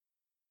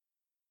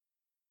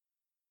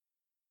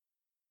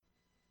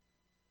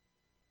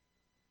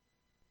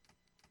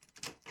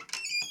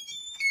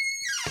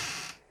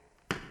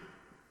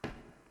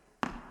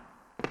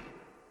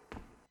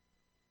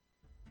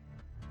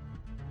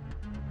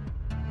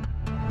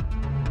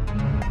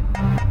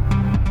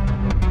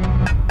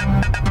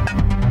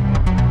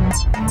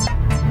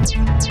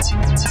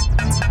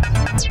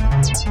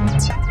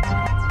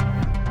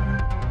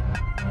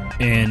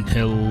And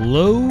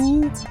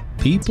hello,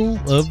 people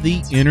of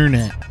the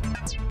internet.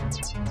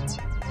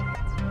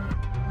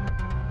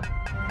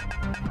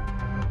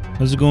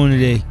 How's it going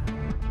today?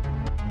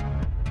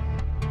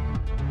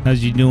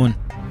 How's you doing?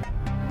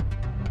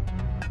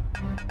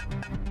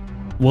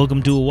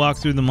 Welcome to a walk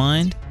through the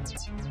mind.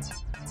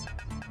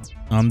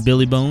 I'm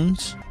Billy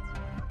Bones.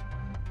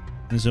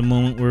 There's a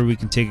moment where we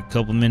can take a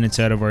couple minutes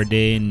out of our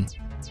day and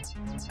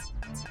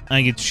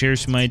I get to share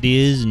some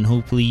ideas, and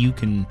hopefully you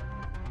can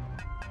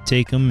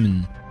take them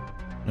and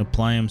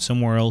apply them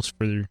somewhere else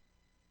for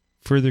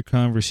further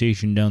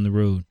conversation down the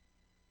road.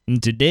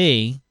 And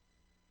today,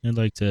 I'd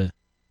like to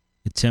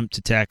attempt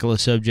to tackle a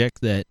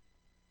subject that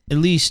at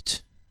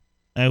least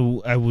I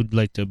would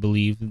like to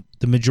believe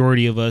the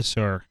majority of us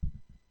are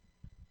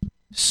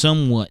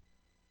somewhat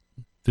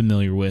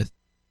familiar with,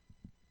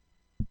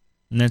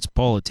 and that's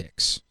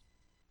politics.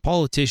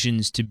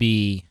 Politicians, to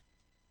be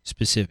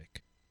specific.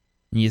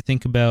 And I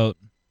think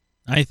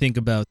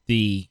about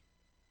the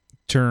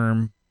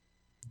term,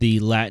 the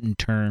Latin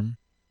term,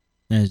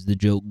 as the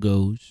joke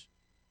goes,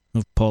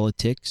 of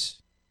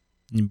politics,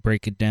 and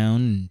break it down,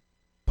 and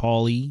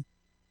poly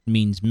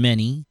means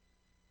many,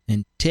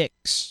 and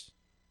ticks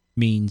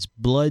means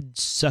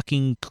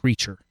blood-sucking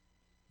creature.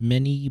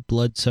 Many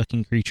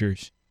blood-sucking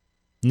creatures.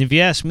 And if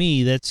you ask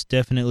me, that's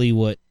definitely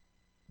what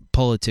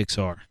politics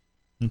are.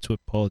 That's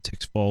what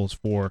politics falls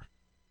for, at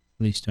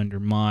least under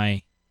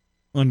my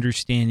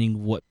understanding of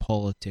what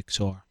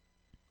politics are,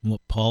 and what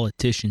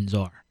politicians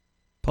are.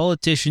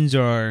 Politicians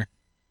are,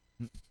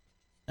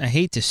 I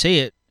hate to say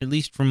it, at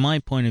least from my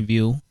point of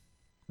view,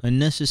 a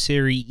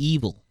necessary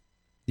evil.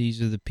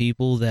 These are the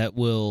people that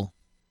will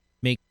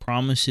make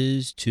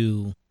promises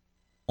to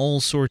all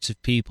sorts of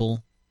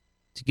people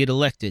to get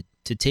elected,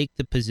 to take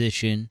the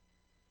position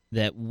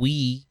that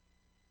we,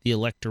 the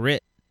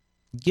electorate,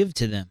 give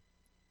to them.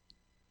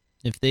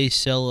 If they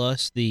sell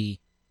us the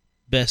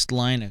best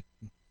line of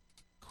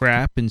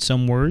crap, in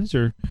some words,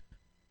 or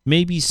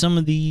maybe some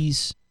of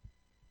these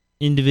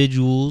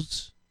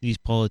individuals, these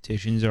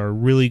politicians, are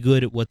really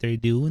good at what they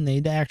do, and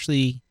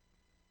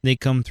they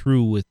come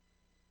through with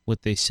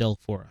what they sell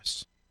for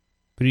us.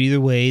 But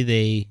either way,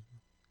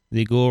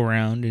 they go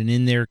around, and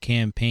in their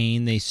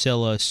campaign, they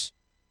tell us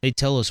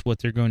what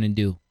they're going to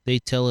do. They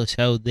tell us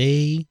how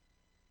they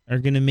are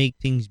going to make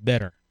things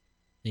better.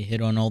 They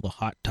hit on all the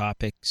hot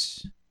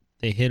topics.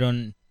 They hit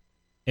on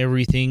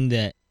everything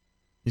that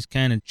is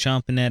kind of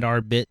chomping at our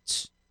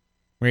bits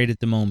right at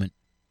the moment.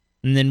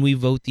 And then we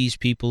vote these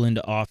people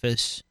into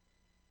office,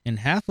 and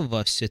half of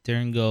us sit there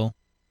and go,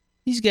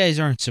 these guys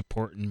aren't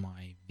supporting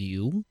my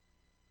view.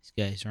 These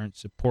guys aren't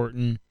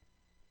supporting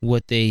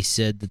what they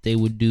said that they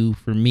would do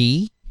for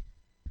me.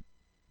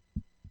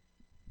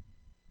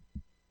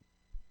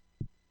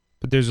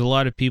 But there's a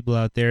lot of people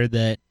out there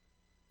that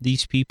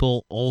these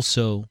people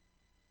also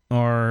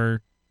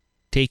are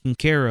taking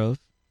care of,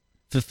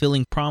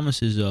 fulfilling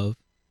promises of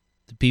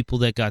the people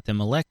that got them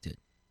elected.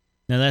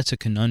 Now that's a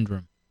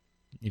conundrum,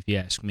 if you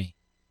ask me.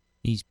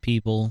 These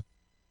people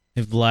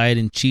have lied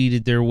and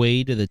cheated their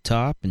way to the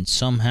top, and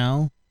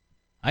somehow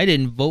I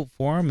didn't vote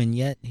for them, and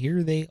yet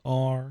here they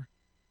are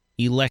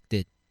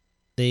elected.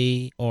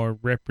 They are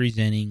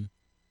representing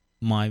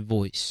my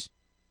voice.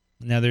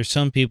 Now there's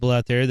some people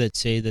out there that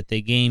say that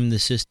they game the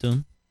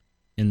system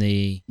and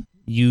they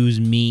use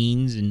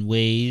means and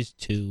ways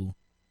to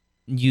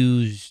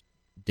use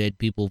dead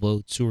people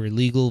votes or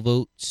illegal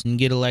votes and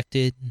get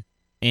elected,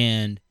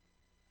 and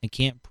I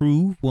can't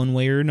prove one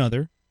way or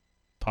another.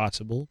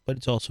 Possible, but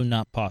it's also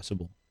not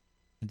possible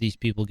that these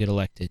people get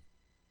elected.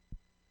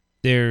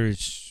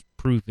 There's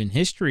proof in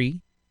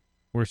history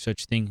where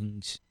such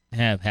things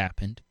have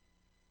happened,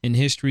 and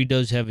history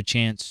does have a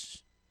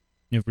chance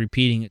of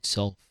repeating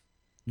itself,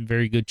 a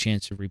very good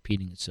chance of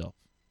repeating itself.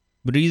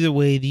 But either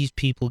way, these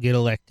people get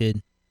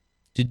elected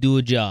to do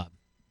a job.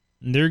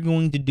 And they're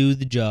going to do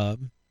the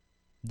job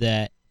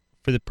that,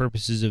 for the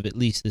purposes of at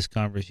least this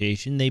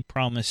conversation, they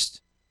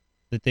promised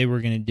that they were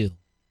going to do.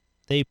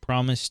 They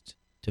promised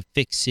to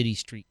fix city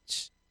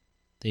streets.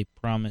 They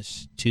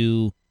promised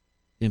to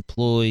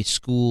employ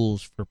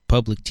schools for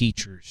public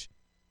teachers.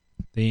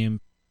 They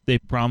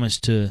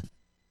promised to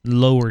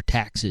lower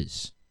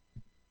taxes.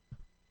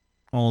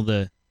 All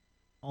the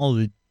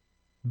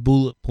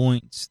bullet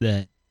points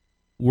that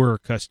we're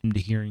accustomed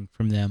to hearing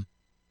from them.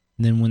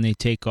 And then when they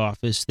take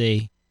office,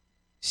 they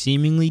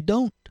seemingly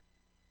don't.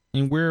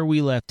 And where are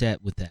we left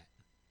at with that?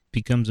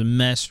 Becomes a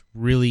mess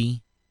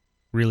really,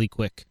 really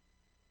quick.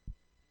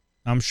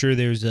 I'm sure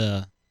there's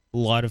a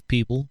lot of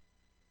people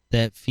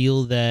that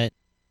feel that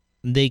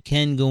they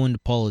can go into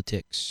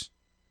politics.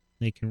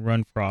 They can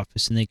run for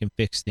office and they can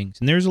fix things.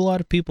 And there's a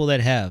lot of people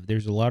that have.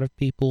 There's a lot of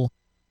people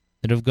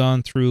that have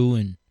gone through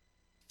and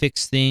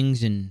fixed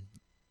things and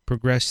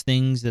progressed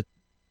things that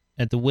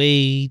at the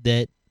way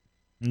that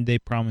they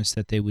promised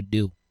that they would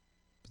do.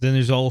 But then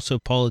there's also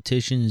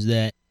politicians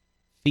that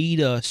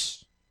feed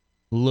us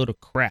a load of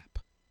crap,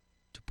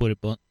 to put it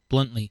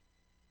bluntly.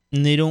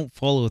 And they don't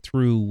follow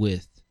through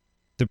with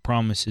the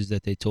promises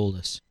that they told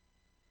us.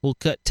 We'll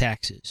cut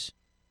taxes,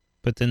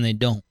 but then they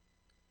don't.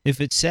 If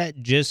it's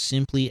set just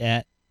simply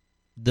at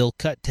they'll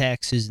cut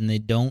taxes and they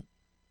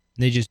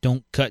just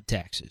don't cut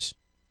taxes.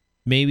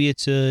 Maybe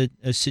it's a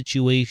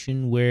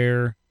situation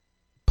where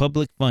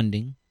public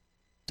funding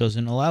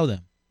doesn't allow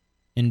them.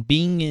 And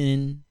being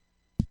in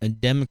a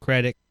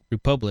democratic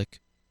republic,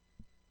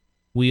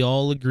 we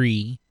all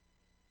agree,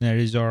 that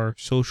is our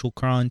social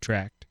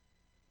contract,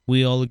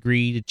 we all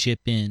agree to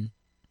chip in,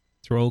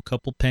 throw a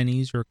couple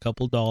pennies or a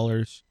couple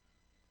dollars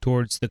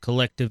towards the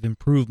collective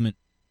improvement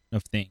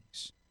of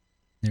things.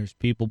 There's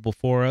people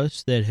before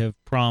us that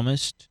have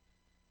promised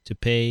to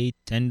pay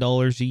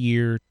 $10 a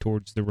year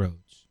towards the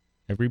roads.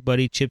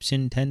 Everybody chips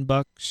in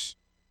 $10,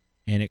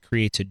 and it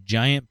creates a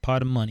giant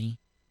pot of money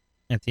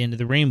at the end of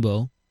the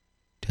rainbow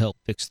to help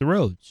fix the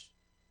roads.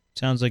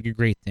 Sounds like a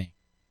great thing.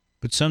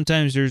 But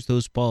sometimes there's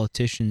those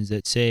politicians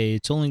that say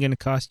it's only going to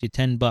cost you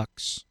 $10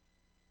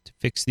 to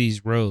fix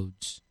these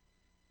roads.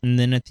 And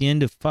then at the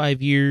end of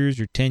 5 years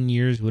or 10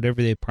 years,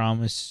 whatever they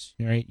promise,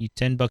 right? You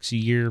 $10 a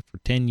year for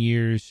 10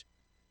 years,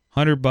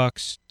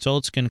 $100, it's all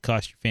it's going to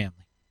cost your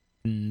family.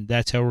 And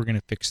that's how we're going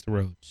to fix the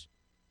roads.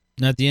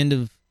 And at the end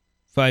of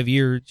 5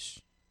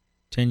 years,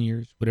 10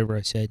 years, whatever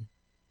I said,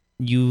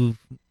 you've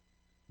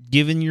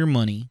given your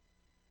money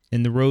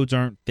and the roads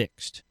aren't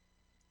fixed.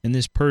 And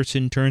this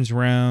person turns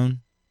around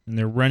and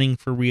they're running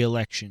for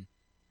re-election.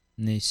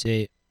 And they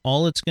say,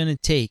 all it's going to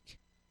take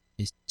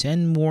is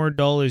 $10 more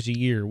a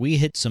year. We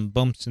hit some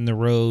bumps in the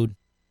road.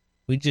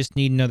 We just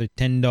need another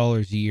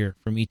 $10 a year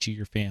from each of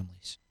your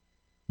families.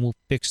 We'll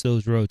fix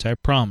those roads, I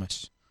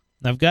promise.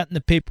 I've gotten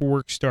the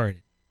paperwork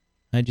started.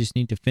 I just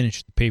need to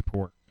finish the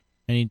paperwork.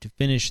 I need to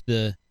finish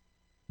the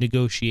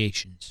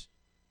negotiations.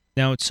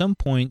 Now, at some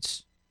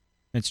points,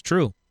 that's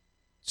true.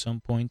 At some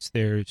points,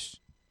 there's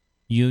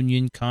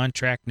union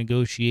contract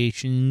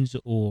negotiations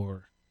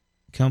or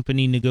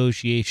company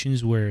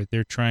negotiations where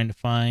they're trying to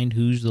find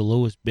who's the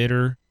lowest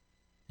bidder.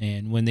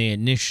 And when they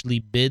initially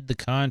bid the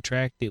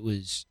contract, it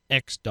was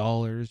X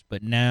dollars,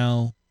 but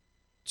now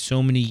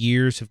so many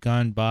years have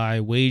gone by,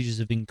 wages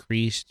have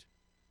increased,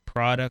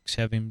 products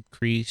have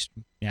increased,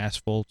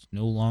 asphalt's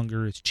no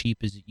longer as cheap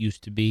as it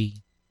used to be.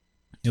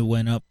 It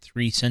went up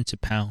 3 cents a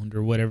pound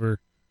or whatever,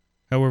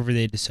 however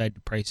they decide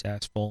to price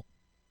asphalt.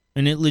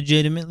 And it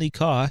legitimately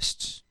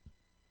costs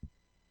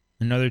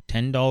another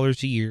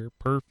 $10 a year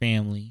per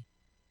family,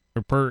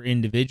 or per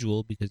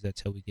individual, because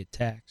that's how we get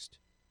taxed,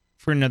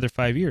 for another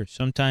 5 years.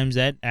 Sometimes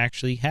that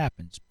actually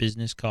happens.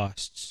 Business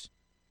costs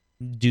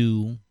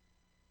do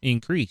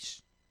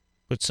increase.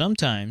 But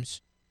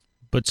sometimes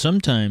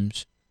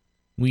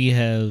we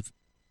have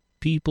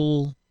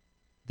people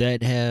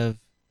that have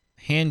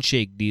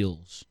handshake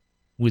deals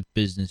with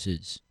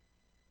businesses,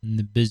 and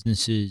the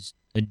businesses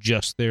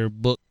adjust their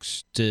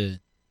books to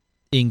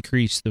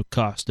increase the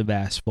cost of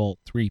asphalt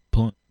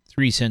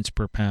 3 cents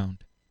per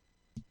pound.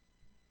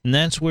 And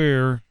that's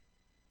where,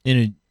 in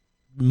a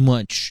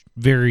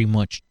very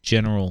much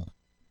general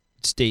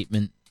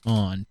statement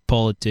on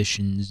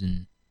politicians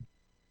and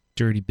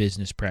dirty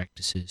business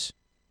practices,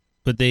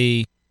 but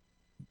they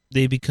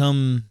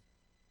become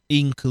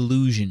in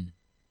collusion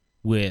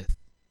with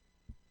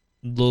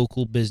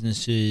local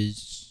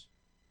businesses,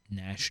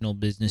 national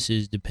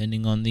businesses,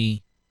 depending on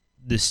the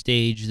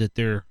stage that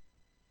they're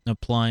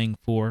applying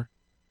for,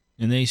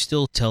 and they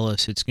still tell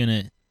us it's going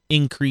to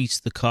increase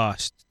the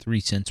cost 3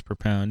 cents per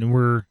pound,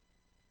 and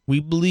we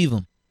believe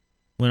them.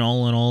 When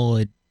all in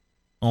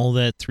all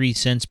that 3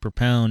 cents per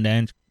pound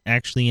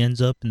actually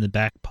ends up in the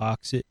back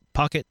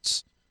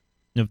pockets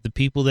of the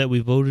people that we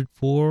voted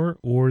for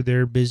or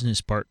their business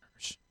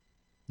partners.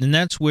 And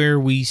that's where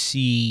we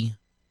see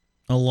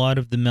a lot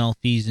of the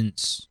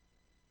malfeasance,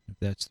 if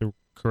that's the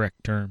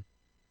correct term,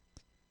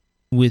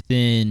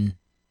 within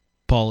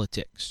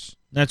politics.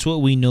 That's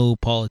what we know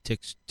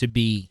politics to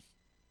be,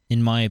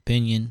 in my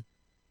opinion.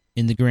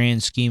 In the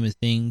grand scheme of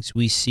things,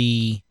 we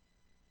see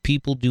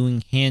people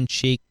doing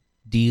handshake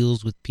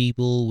deals with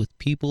people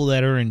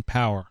that are in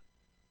power.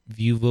 If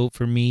you vote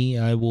for me,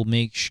 I will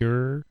make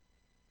sure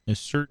a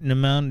certain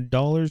amount of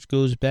dollars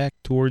goes back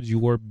towards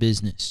your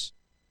business.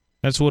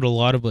 That's what a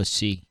lot of us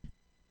see.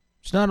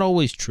 It's not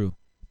always true.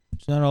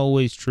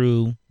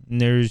 And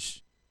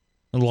there's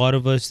a lot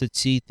of us that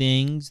see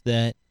things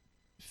that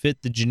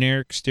fit the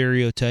generic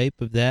stereotype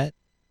of that,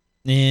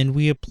 and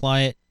we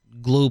apply it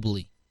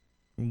globally.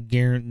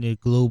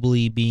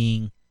 Globally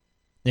being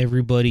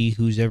everybody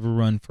who's ever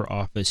run for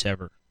office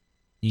ever,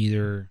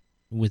 either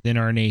within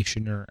our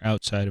nation or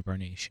outside of our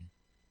nation.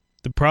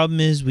 The problem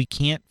is we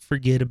can't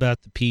forget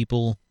about the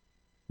people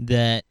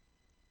that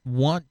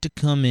want to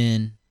come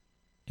in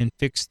and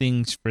fix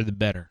things for the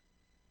better.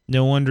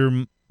 No,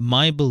 under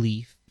my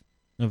belief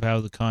of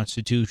how the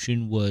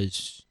Constitution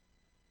was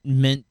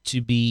meant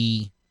to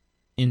be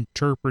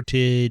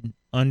interpreted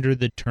under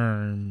the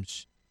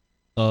terms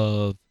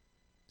of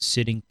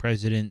sitting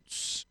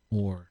presidents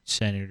or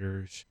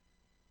senators,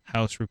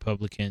 House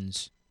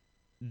Republicans,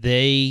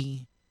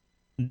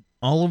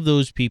 all of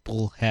those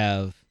people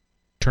have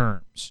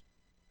terms.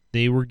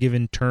 They were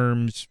given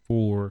terms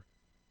for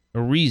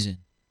a reason.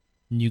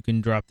 And you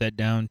can drop that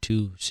down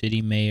to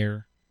city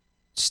mayor,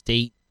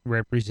 state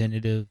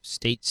representative,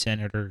 state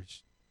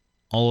senators,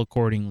 all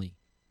accordingly,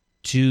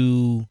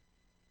 to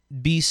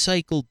be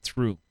cycled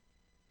through.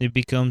 It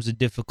becomes a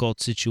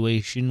difficult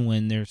situation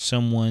when there's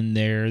someone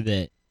there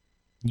that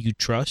you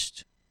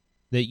trust,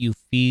 that you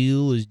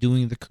feel is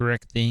doing the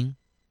correct thing.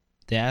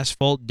 The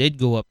asphalt did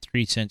go up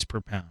 3 cents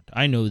per pound.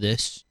 I know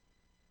this.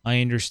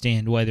 I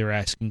understand why they're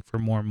asking for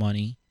more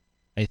money.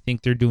 I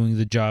think they're doing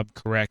the job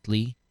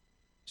correctly,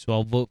 so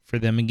I'll vote for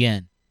them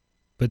again.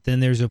 But then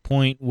there's a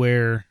point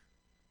where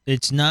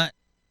the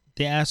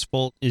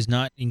asphalt is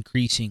not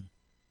increasing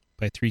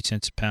by 3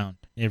 cents a pound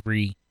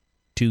every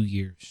 2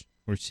 years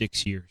or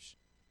 6 years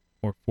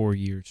or 4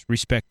 years,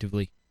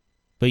 respectively.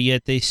 But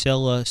yet they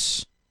sell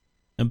us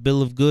a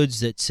bill of goods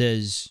that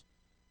says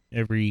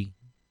every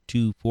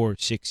 2, 4,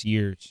 6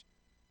 years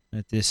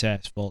that this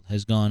asphalt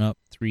has gone up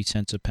 3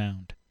 cents a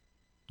pound.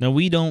 Now,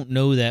 we don't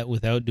know that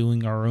without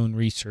doing our own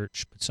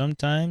research, but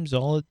sometimes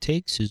all it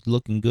takes is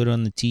looking good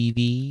on the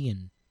TV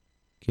and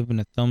giving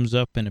a thumbs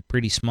up and a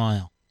pretty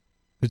smile.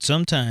 But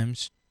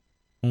sometimes,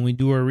 when we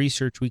do our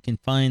research, we can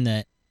find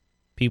that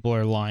people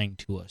are lying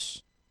to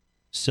us,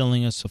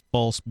 selling us a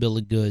false bill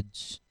of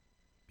goods,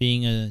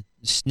 being a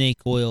snake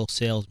oil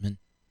salesman,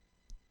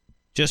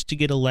 just to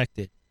get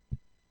elected,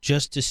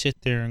 just to sit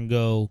there and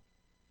go,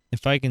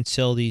 if I can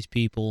sell these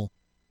people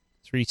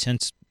 3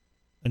 cents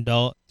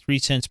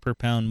per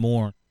pound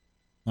more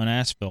on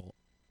asphalt,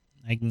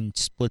 I can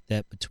split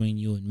that between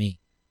you and me,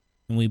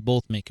 and we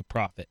both make a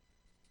profit.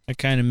 That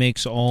kind of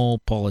makes all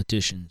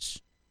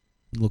politicians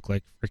look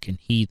like freaking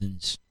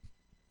heathens,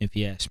 if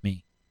you ask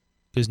me.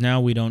 Because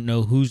now we don't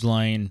know who's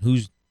lying,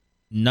 who's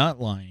not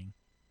lying,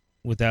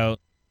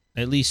 without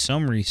at least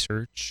some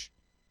research.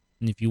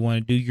 And if you want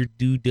to do your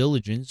due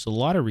diligence, a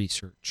lot of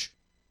research.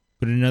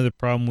 But another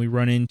problem we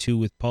run into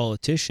with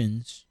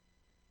politicians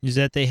is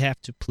that they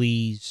have to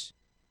please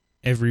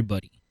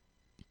everybody.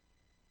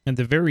 At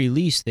the very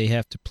least, they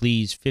have to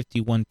please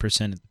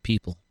 51% of the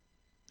people.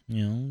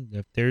 You know,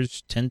 if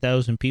there's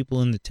 10,000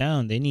 people in the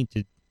town, they need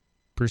to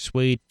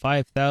persuade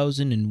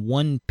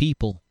 5,001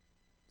 people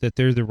that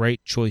they're the right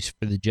choice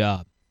for the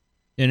job.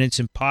 And it's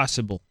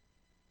impossible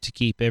to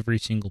keep every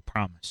single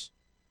promise.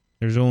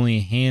 There's only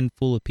a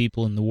handful of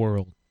people in the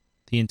world,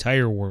 the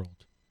entire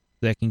world,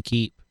 that can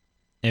keep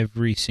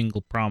every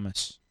single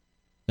promise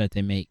that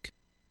they make.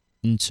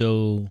 And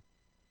so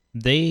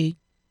they,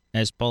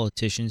 as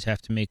politicians,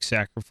 have to make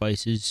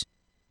sacrifices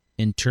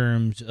in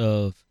terms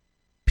of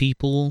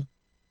people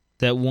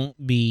that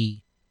won't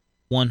be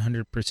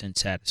 100%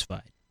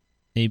 satisfied.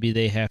 Maybe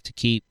they have to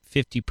keep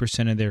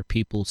 50% of their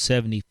people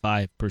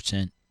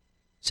 75%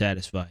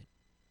 satisfied.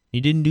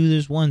 He didn't do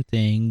this one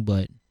thing,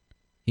 but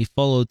he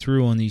followed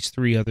through on these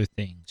 3 other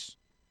things.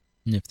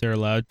 And if they're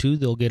allowed to,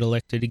 they'll get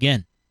elected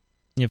again,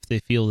 if they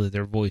feel that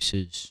their voice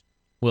is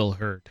well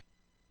heard.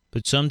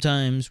 But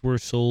sometimes we're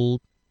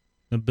sold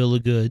a bill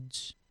of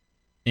goods,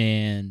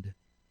 and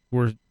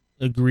we're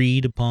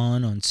agreed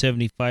upon on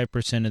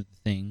 75% of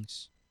the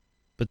things,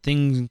 but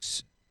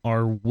things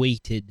are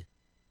weighted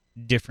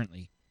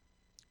differently.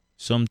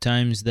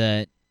 Sometimes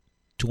that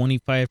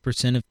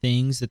 25% of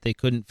things that they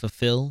couldn't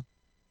fulfill,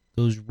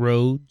 those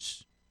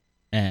roads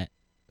at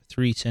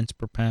 3 cents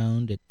per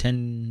pound, at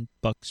 $10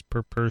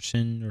 per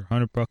person or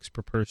 $100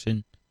 per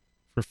person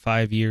for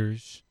 5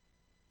 years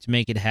to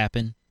make it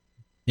happen.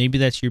 Maybe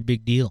that's your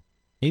big deal.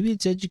 Maybe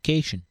it's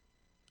education.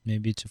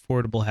 Maybe it's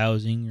affordable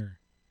housing or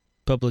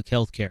public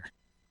health care.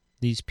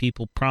 These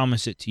people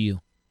promise it to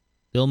you.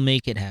 They'll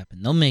make it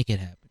happen. They'll make it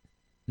happen.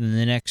 And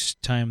the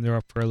next time they're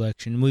up for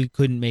election, we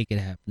couldn't make it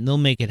happen. They'll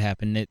make it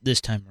happen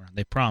this time around.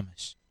 They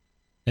promise.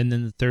 And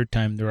then the third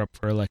time they're up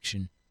for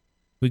election,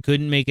 we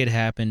couldn't make it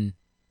happen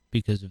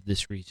because of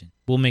this reason.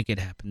 We'll make it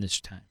happen this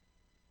time.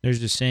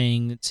 There's a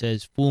saying that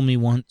says, fool me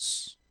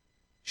once,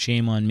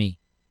 shame on me.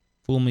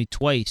 Fool me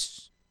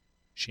twice,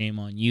 shame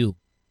on you.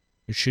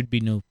 There should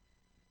be no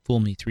fool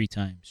me 3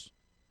 times.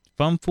 If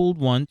I'm fooled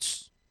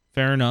once,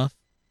 fair enough,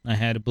 I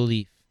had a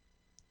belief.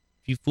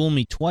 If you fool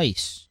me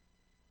twice,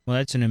 well,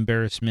 that's an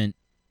embarrassment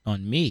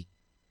on me.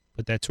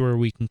 But that's where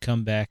we can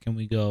come back and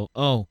we go,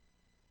 oh,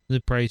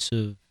 the price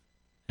of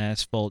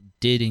asphalt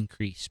did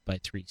increase by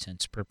 3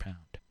 cents per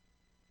pound.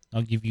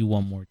 I'll give you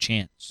one more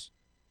chance.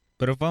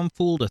 But if I'm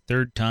fooled a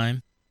third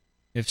time,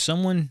 if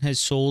someone has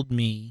sold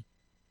me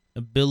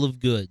a bill of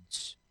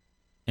goods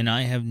and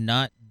I have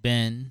not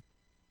been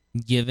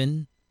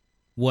given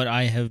what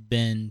I have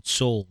been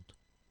sold,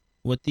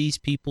 what these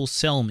people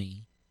sell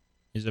me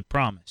is a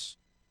promise.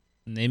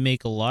 And they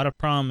make a lot of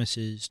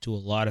promises to a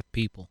lot of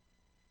people.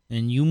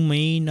 And you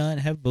may not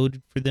have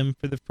voted for them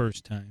for the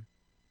first time.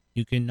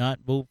 You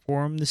cannot vote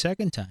for them the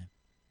second time.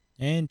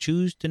 And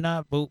choose to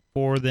not vote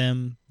for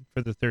them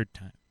for the third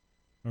time.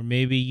 Or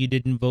maybe you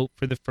didn't vote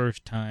for the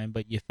first time,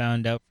 but you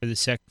found out for the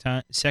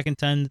second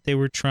time that they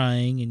were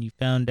trying, and you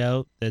found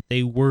out that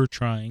they were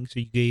trying, so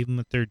you gave them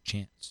a third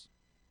chance.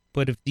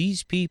 But if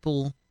these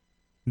people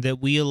that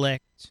we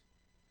elect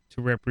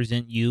to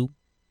represent you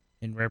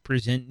and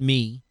represent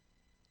me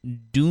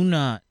do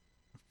not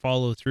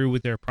follow through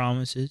with their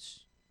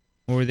promises,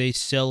 or they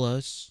sell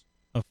us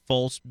a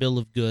false bill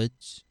of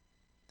goods.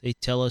 They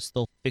tell us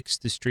they'll fix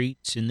the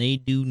streets, and they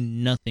do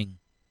nothing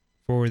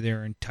for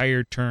their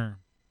entire term,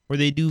 or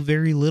they do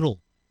very little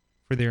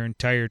for their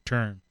entire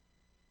term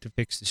to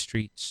fix the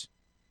streets.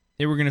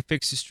 They were going to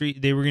fix the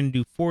street. They were going to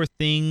do 4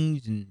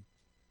 things, and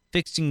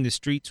fixing the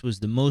streets was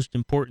the most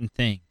important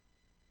thing.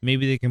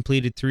 Maybe they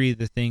completed 3 of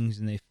the things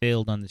and they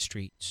failed on the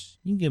streets.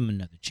 You can give them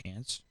another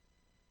chance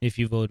if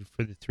you voted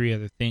for the 3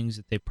 other things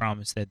that they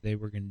promised that they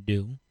were going to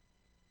do,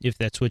 if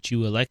that's what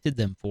you elected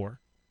them for.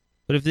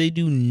 But if they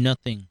do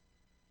nothing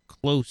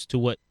close to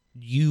what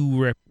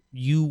you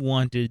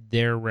wanted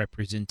their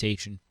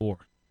representation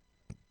for,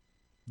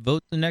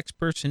 vote the next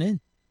person in.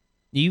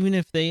 Even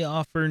if they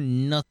offer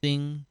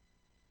nothing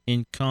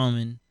in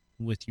common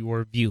with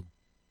your view.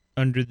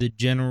 Under the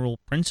general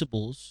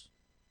principles,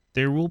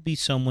 there will be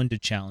someone to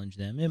challenge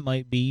them. It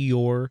might be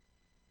your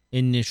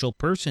initial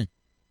person.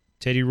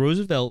 Teddy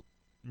Roosevelt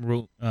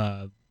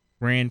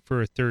ran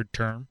for a 3rd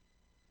term,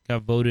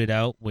 got voted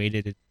out,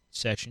 waited a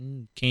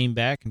session, came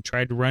back and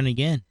tried to run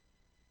again.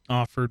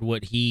 Offered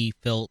what he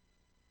felt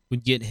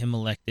would get him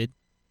elected,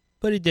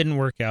 but it didn't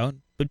work out.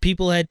 But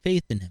people had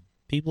faith in him.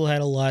 People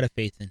had a lot of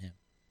faith in him.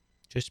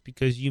 Just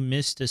because you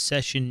missed a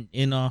session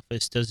in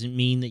office doesn't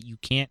mean that you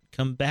can't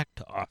come back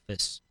to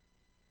office.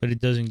 But it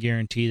doesn't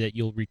guarantee that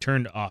you'll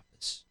return to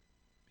office,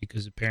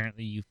 because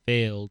apparently you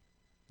failed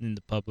in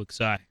the public's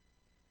eye.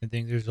 I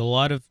think there's a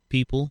lot of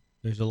people,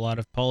 there's a lot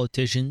of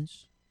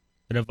politicians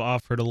that have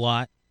offered a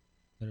lot,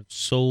 that have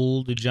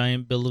sold a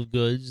giant bill of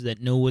goods,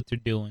 that know what they're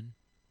doing,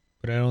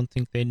 but I don't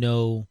think they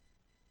know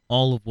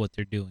all of what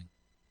they're doing.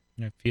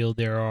 And I feel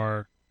there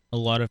are a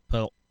lot of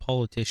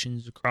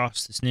politicians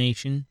across this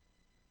nation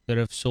that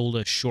have sold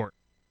us short.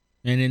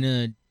 And in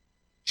a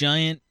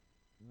giant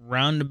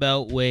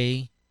roundabout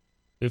way,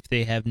 if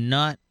they have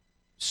not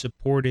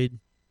supported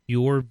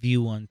your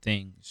view on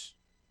things,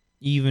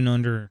 even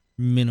under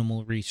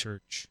minimal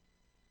research,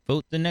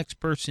 vote the next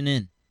person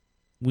in.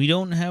 We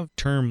don't have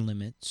term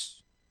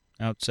limits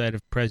outside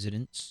of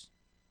presidents.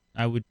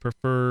 I would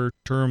prefer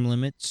term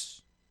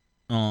limits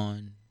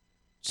on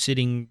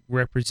sitting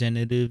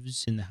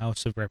representatives in the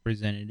House of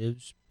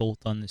Representatives, both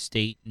on the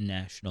state and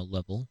national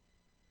level.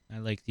 I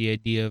like the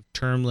idea of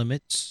term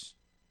limits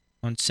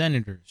on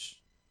senators,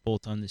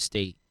 both on the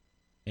state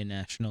and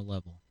national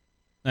level.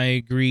 I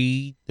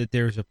agree that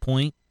there's a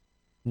point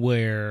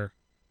where,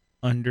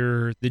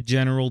 under the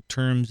general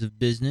terms of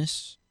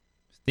business,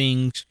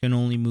 things can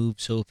only move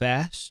so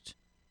fast,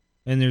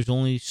 and there's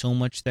only so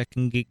much that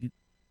can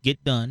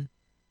get done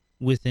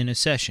within a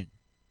session,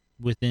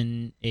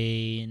 within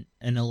an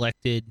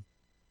elected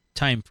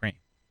time frame,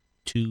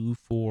 2,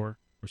 4,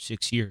 or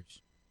 6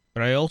 years.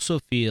 But I also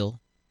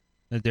feel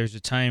that there's a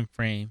time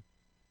frame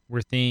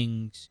where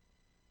things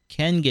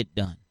can get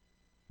done,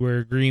 where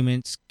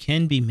agreements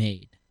can be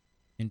made,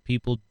 and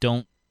people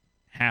don't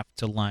have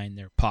to line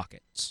their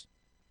pockets.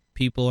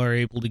 People are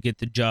able to get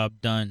the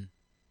job done,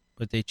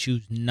 but they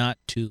choose not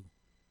to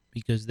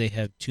because they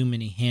have too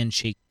many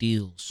handshake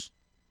deals.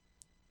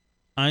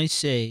 I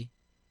say,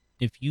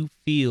 if you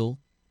feel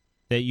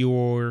that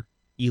your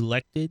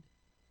elected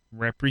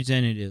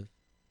representative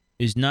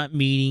is not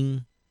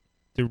meeting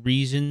the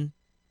reason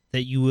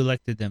that you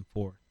elected them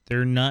for,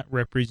 they're not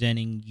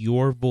representing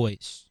your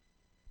voice.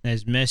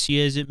 As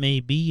messy as it may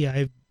be,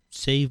 I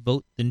say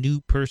vote the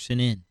new person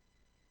in.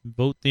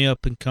 Vote the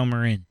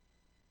up-and-comer in.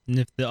 And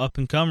if the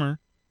up-and-comer,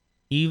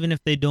 even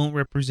if they don't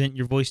represent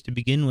your voice to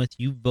begin with,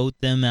 you vote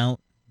them out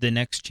the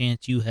next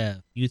chance you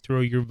have. You throw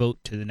your vote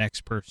to the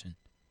next person,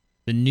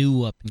 the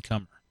new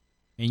up-and-comer,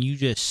 and you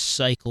just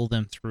cycle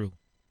them through.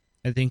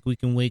 I think we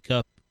can wake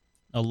up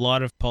a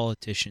lot of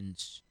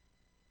politicians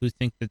who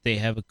think that they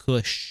have a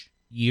cush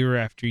year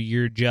after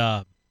year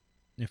job.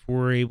 If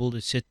we're able to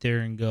sit there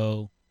and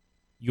go,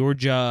 your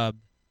job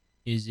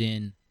is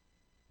in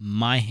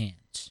my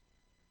hands.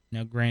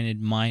 Now,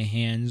 granted, my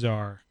hands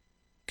are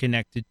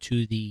connected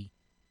to the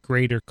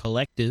greater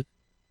collective,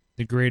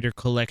 the greater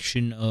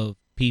collection of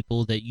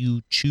people that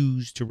you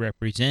choose to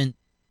represent.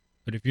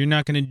 But if you're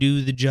not going to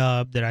do the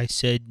job that I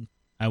said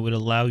I would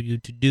allow you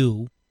to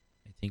do,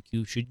 I think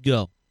you should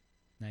go.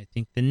 And I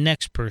think the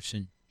next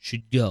person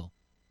should go.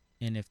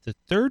 And if the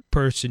third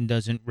person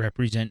doesn't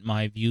represent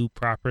my view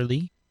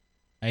properly,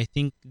 I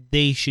think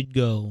they should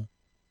go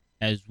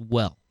as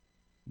well.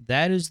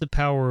 That is the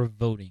power of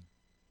voting.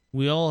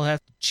 We all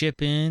have to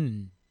chip in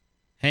and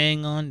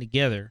hang on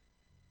together.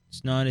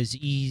 It's not as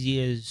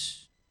easy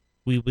as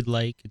we would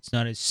like. It's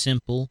not as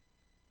simple.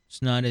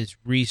 It's not as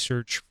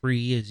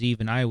research-free as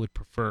even I would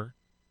prefer.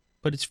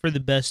 But it's for the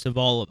best of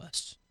all of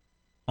us.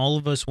 All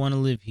of us want to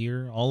live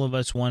here. All of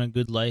us want a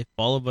good life.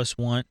 All of us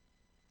want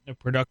a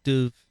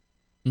productive,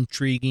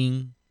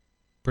 intriguing,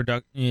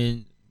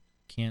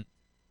 can't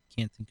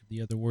think of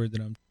the other word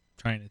that I'm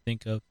trying to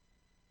think of.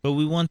 But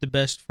we want the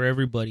best for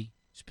everybody,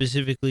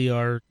 specifically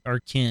our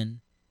kin.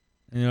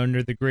 And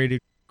under the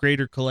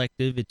greater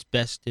collective, it's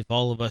best if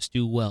all of us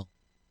do well.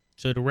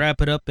 So to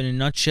wrap it up in a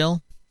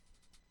nutshell,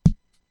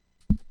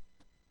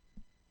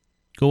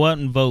 go out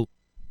and vote.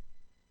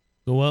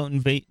 Go out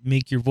and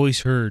make your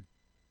voice heard.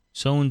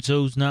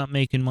 So-and-so's not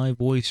making my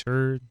voice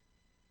heard.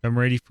 I'm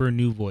ready for a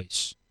new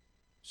voice.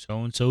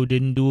 So-and-so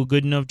didn't do a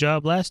good enough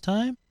job last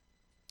time.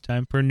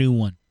 Time for a new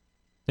one.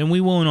 Then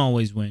we won't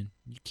always win.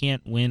 You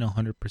can't win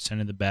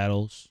 100% of the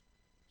battles.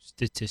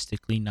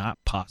 Statistically not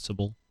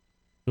possible.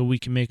 But we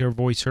can make our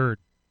voice heard.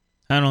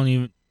 I don't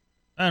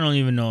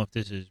even know if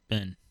this has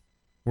been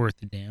worth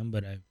a damn,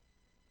 but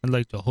I'd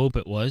like to hope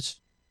it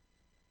was.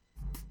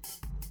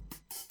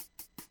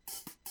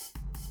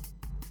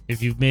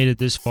 If you've made it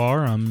this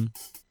far, I'm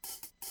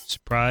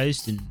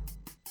surprised and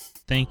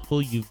thankful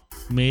you've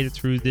made it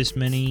through this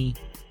many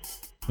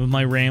of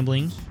my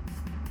ramblings.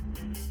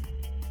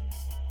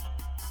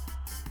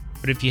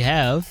 But if you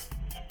have,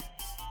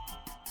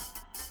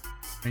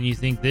 and you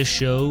think this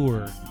show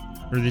or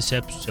this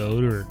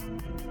episode or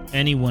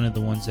any one of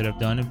the ones that I've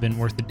done have been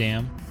worth a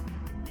damn,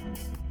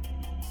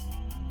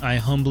 I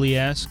humbly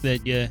ask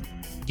that you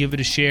give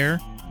it a share.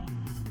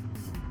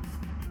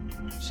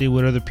 See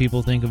what other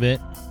people think of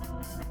it.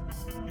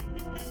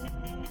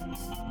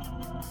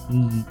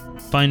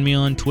 Find me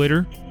on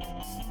Twitter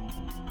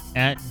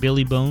at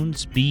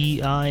BillyBones,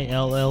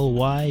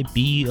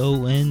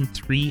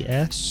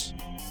 BILLYBON3S.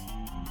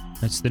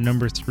 That's the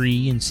number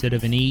 3 instead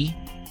of an E.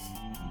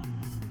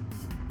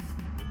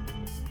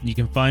 You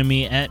can find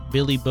me at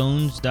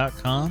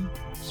billybones.com,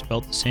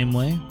 spelled the same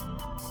way.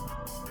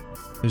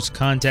 There's a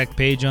contact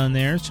page on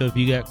there, so if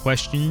you got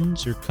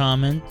questions or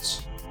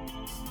comments,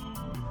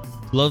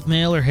 love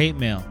mail or hate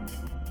mail,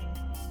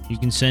 you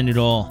can send it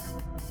all.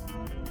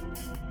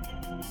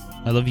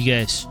 I love you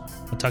guys.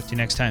 I'll talk to you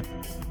next time.